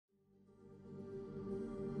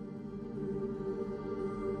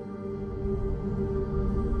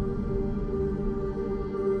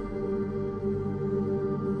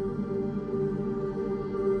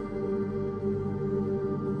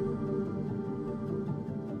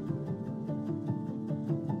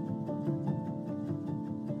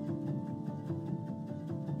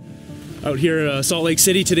out here, Salt Lake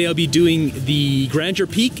City. Today I'll be doing the Grandeur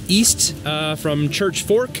Peak east from Church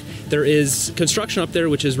Fork. There is construction up there,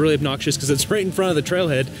 which is really obnoxious because it's right in front of the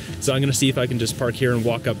trailhead. So I'm gonna see if I can just park here and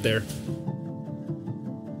walk up there.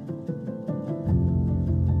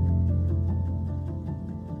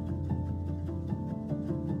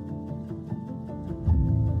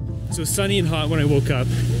 So sunny and hot when I woke up,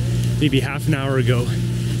 maybe half an hour ago.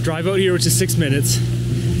 Drive out here, which is 6 minutes.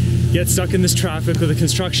 Get stuck in this traffic with the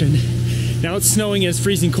construction. Now it's snowing and it's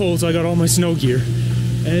freezing cold, so I got all my snow gear.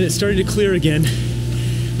 And it's starting to clear again.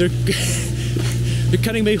 They're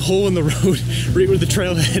cutting a big hole in the road right where the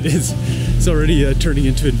trailhead is. It's already turning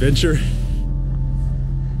into adventure.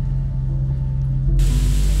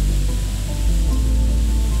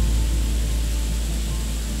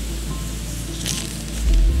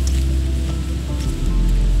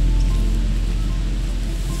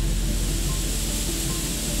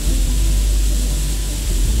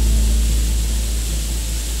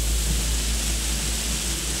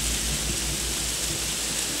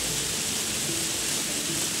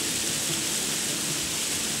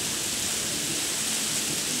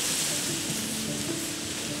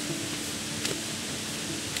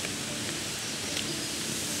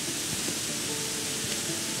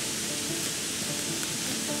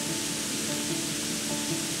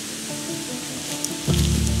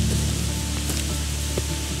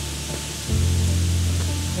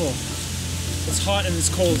 Oh, it's hot and it's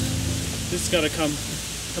cold. This has got to come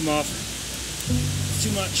off. It's too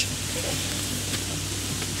much.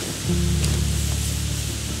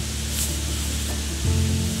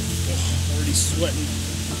 Oh, already sweating.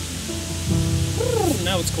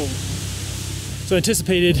 Now it's cold. So I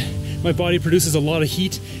anticipated my body produces a lot of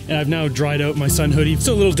heat, and I've now dried out my sun hoodie. It's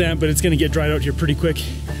still a little damp, but it's going to get dried out here pretty quick.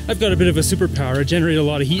 I've got a bit of a superpower. I generate a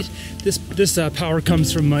lot of heat. This power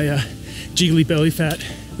comes from my jiggly belly fat.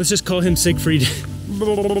 Let's just call him Siegfried.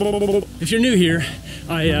 If you're new here,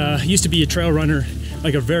 I used to be a trail runner,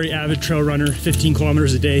 like a very avid trail runner, 15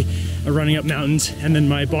 kilometers a day, running up mountains, and then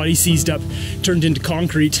my body seized up, turned into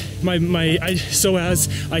concrete. My psoas,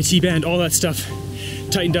 IT band, all that stuff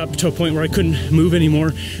tightened up to a point where I couldn't move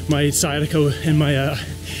anymore. My sciatica and my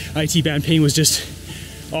IT band pain was just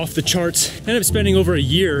off the charts. I ended up spending over a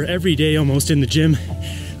year every day almost in the gym,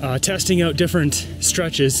 testing out different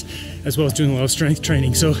stretches, as well as doing a lot of strength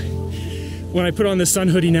training. So when I put on this sun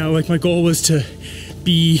hoodie now, like my goal was to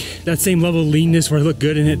be that same level of leanness where I look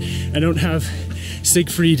good in it. I don't have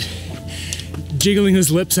Siegfried jiggling his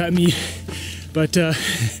lips at me. But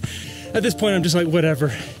at this point, I'm just like,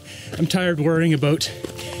 whatever. I'm tired worrying about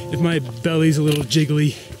if my belly's a little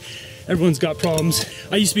jiggly. Everyone's got problems.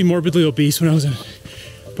 I used to be morbidly obese when I was in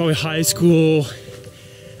probably high school.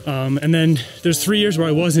 And then there's 3 years where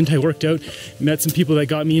I wasn't. I worked out, met some people that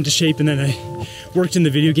got me into shape, and then I worked in the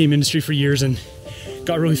video game industry for years and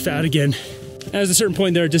got really fat again. And at a certain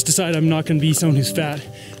point there, I just decided I'm not going to be someone who's fat.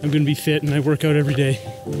 I'm going to be fit, and I work out every day.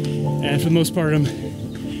 And for the most part, I'm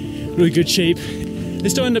in really good shape. I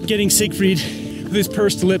still end up getting Siegfried with his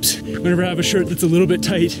pursed lips whenever I have a shirt that's a little bit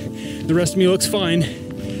tight. The rest of me looks fine,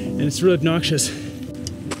 and it's really obnoxious.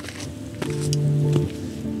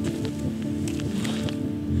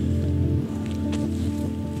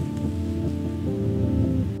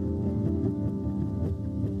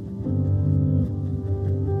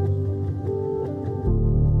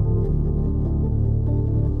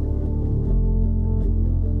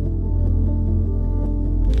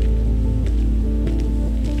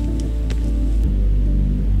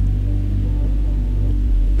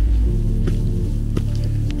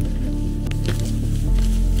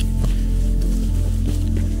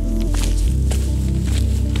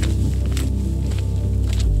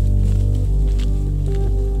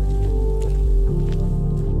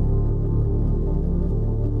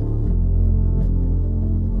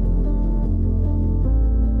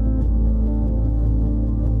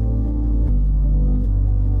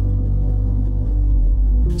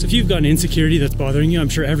 So if you've got an insecurity that's bothering you, I'm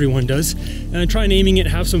sure everyone does, try naming it,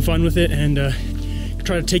 have some fun with it, and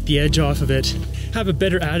try to take the edge off of it. Have a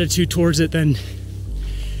better attitude towards it, then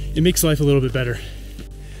it makes life a little bit better.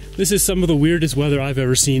 This is some of the weirdest weather I've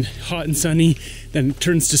ever seen. Hot and sunny, then it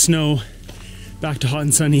turns to snow, back to hot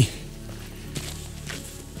and sunny.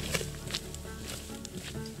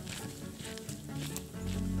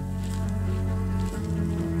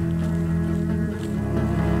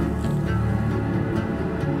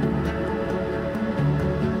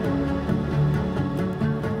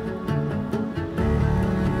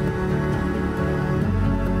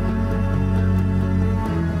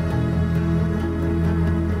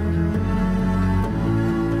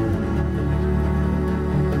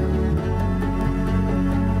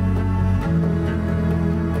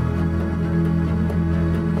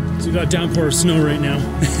 We got downpour of snow right now.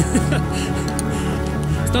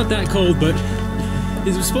 It's not that cold, but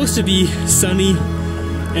it was supposed to be sunny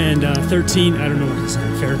and 13, I don't know what it is,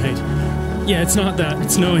 Fahrenheit. Yeah, it's not that,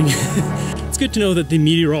 it's snowing. It's good to know that the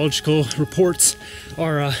meteorological reports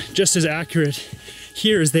are just as accurate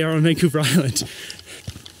here as they are on Vancouver Island.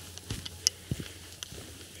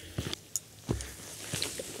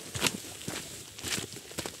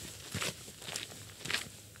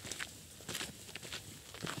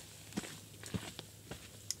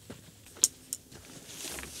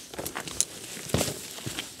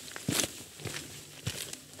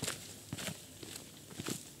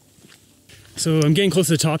 So I'm getting close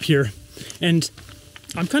to the top here, and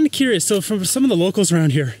I'm kind of curious. So from some of the locals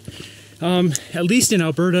around here, at least in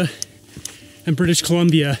Alberta and British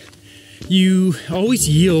Columbia, you always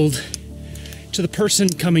yield to the person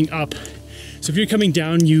coming up. So if you're coming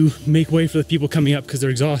down, you make way for the people coming up because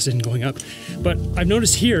they're exhausted and going up. But I've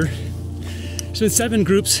noticed here, there's been 7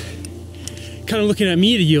 groups kind of looking at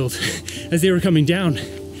me to yield as they were coming down.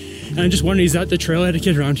 And I'm just wondering, is that the trail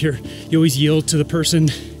etiquette around here? You always yield to the person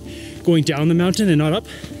going down the mountain and not up?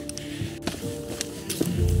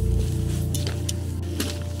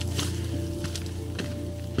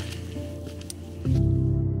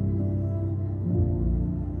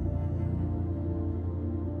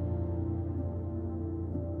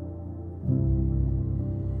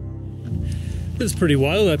 This is pretty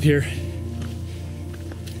wild up here.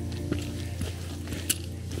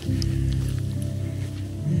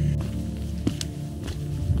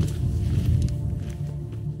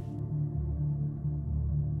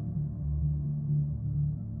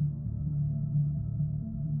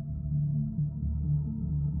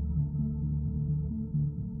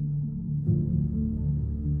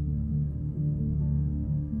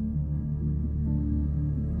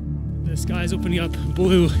 The sky's opening up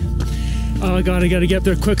blue. Oh my god, I gotta get up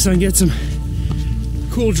there quick so I can get some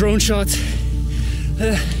cool drone shots.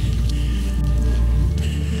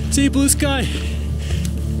 See, blue sky.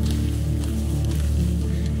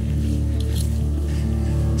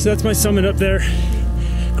 So that's my summit up there,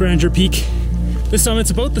 Grandeur Peak. This summit's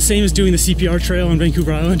about the same as doing the CPR trail on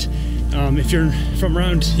Vancouver Island. If you're from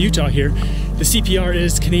around Utah here, the CPR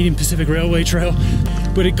is Canadian Pacific Railway Trail,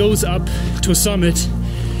 but it goes up to a summit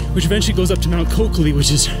which eventually goes up to Mount Coakley,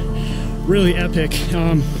 which is really epic.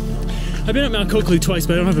 I've been at Mount Coakley twice,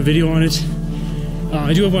 but I don't have a video on it.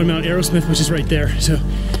 I do have one on Mount Aerosmith, which is right there. So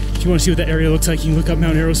if you want to see what that area looks like, you can look up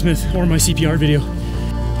Mount Aerosmith or my CPR video.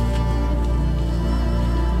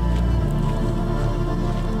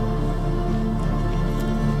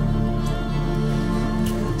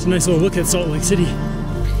 It's a nice little look at Salt Lake City.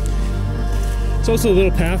 There's also a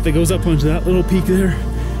little path that goes up onto that little peak there.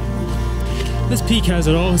 This peak has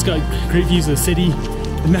it all. It's got great views of the city.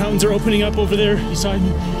 The mountains are opening up over there beside me.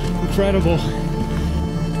 Incredible.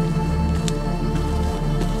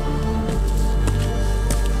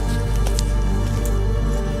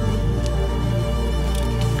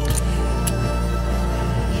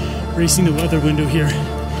 Racing the weather window here.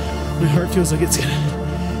 My heart feels like it's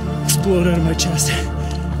gonna explode out of my chest.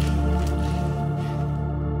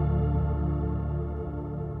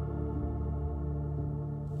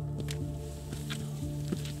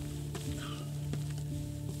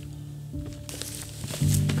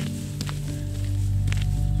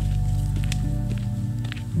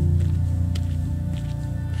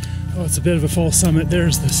 Oh, it's a bit of a false summit.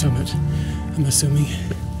 There's the summit, I'm assuming.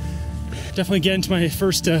 Definitely getting to my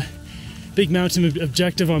first big mountain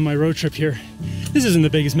objective on my road trip here. This isn't the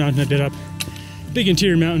biggest mountain I've been up. Big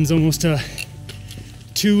Interior Mountain's almost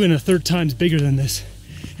 2 1/3 times bigger than this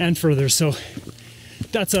and further, so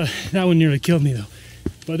that one nearly killed me though.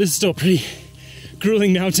 But this is still a pretty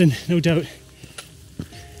grueling mountain, no doubt.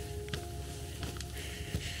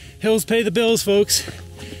 Hills pay the bills, folks.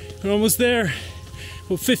 We're almost there.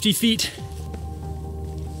 About 50 feet.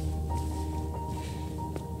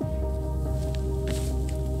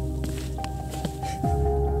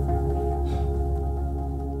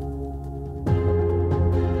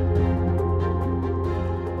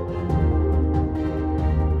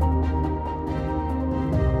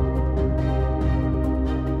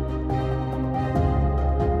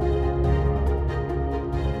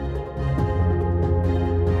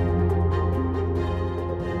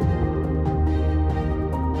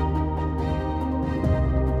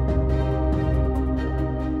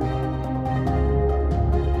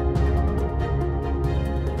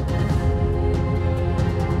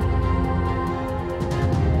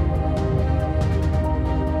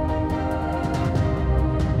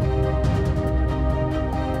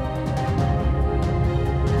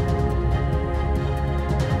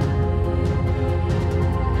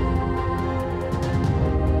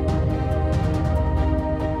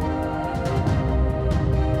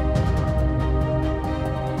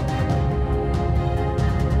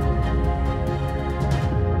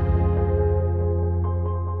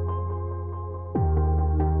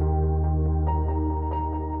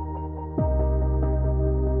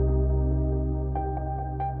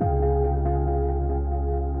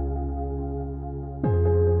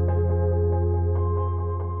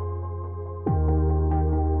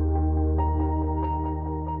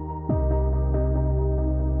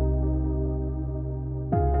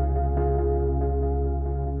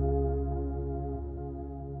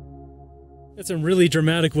 Got some really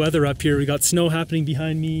dramatic weather up here. We got snow happening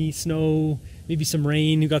behind me, snow, maybe some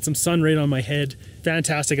rain. We got some sun right on my head.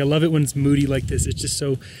 Fantastic. I love it when it's moody like this. It's just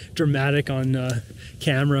so dramatic on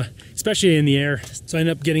camera, especially in the air. So I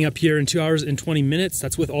ended up getting up here in 2 hours and 20 minutes.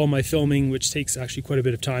 That's with all my filming, which takes actually quite a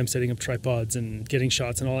bit of time, setting up tripods and getting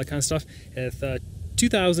shots and all that kind of stuff. At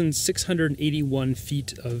 2,681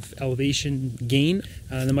 feet of elevation gain.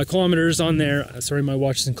 And then my kilometers on there, sorry, my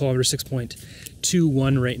watch is in kilometers,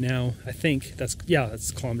 6.21 right now. I think that's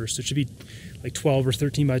kilometers. So it should be like 12 or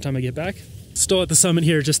 13 by the time I get back. Still at the summit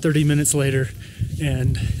here just 30 minutes later,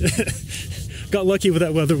 and got lucky with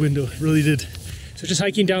that weather window, really did. So just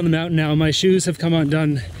hiking down the mountain now. My shoes have come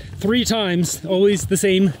undone 3 times, always the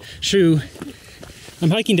same shoe. I'm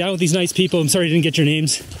hiking down with these nice people. I'm sorry I didn't get your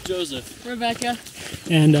names. Joseph. Rebecca.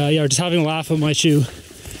 And yeah, we're just having a laugh with my shoe.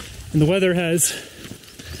 And the weather has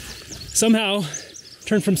somehow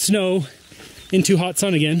turned from snow into hot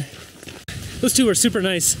sun again. Those two are super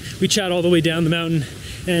nice. We chat all the way down the mountain.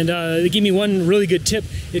 And they gave me one really good tip.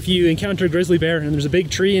 If you encounter a grizzly bear and there's a big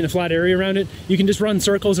tree and a flat area around it, you can just run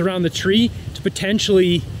circles around the tree to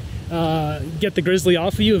potentially get the grizzly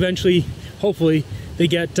off of you. Eventually, hopefully, they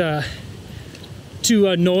get too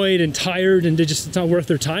annoyed and tired and it's not worth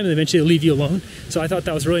their time, and eventually they'll leave you alone. So I thought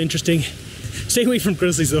that was really interesting. Stay away from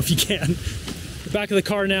grizzlies though if you can. The back of the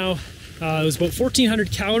car now, it was about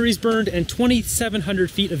 1,400 calories burned and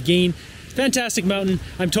 2,700 feet of gain. Fantastic mountain.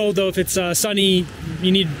 I'm told though if it's sunny,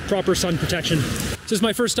 you need proper sun protection. This is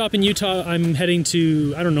my first stop in Utah. I'm heading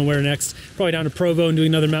to, I don't know where next, probably down to Provo and doing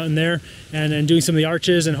another mountain there, and then doing some of the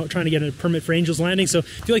arches and trying to get a permit for Angel's Landing. So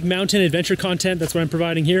if you like mountain adventure content, that's what I'm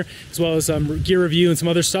providing here, as well as gear review and some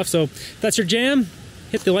other stuff. So if that's your jam,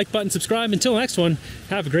 hit the like button, subscribe. Until next one,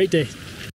 have a great day.